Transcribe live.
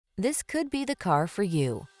This could be the car for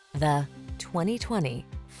you. The 2020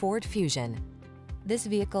 Ford Fusion. This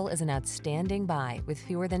vehicle is an outstanding buy with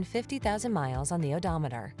fewer than 50,000 miles on the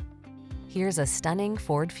odometer. Here's a stunning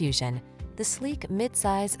Ford Fusion, the sleek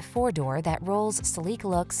midsize four-door that rolls sleek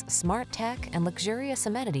looks, smart tech, and luxurious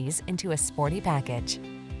amenities into a sporty package.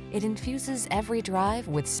 It infuses every drive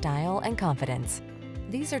with style and confidence.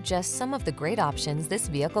 These are just some of the great options this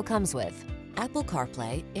vehicle comes with: Apple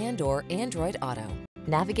CarPlay and/or Android Auto,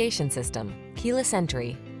 navigation system, keyless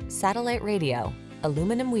entry, satellite radio,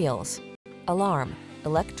 aluminum wheels, alarm,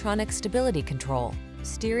 electronic stability control,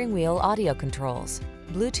 steering wheel audio controls,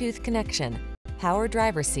 Bluetooth connection, power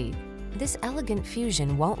driver seat. This elegant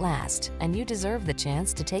Fusion won't last, and you deserve the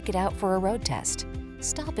chance to take it out for a road test.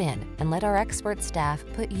 Stop in and let our expert staff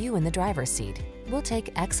put you in the driver's seat. We'll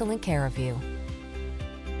take excellent care of you.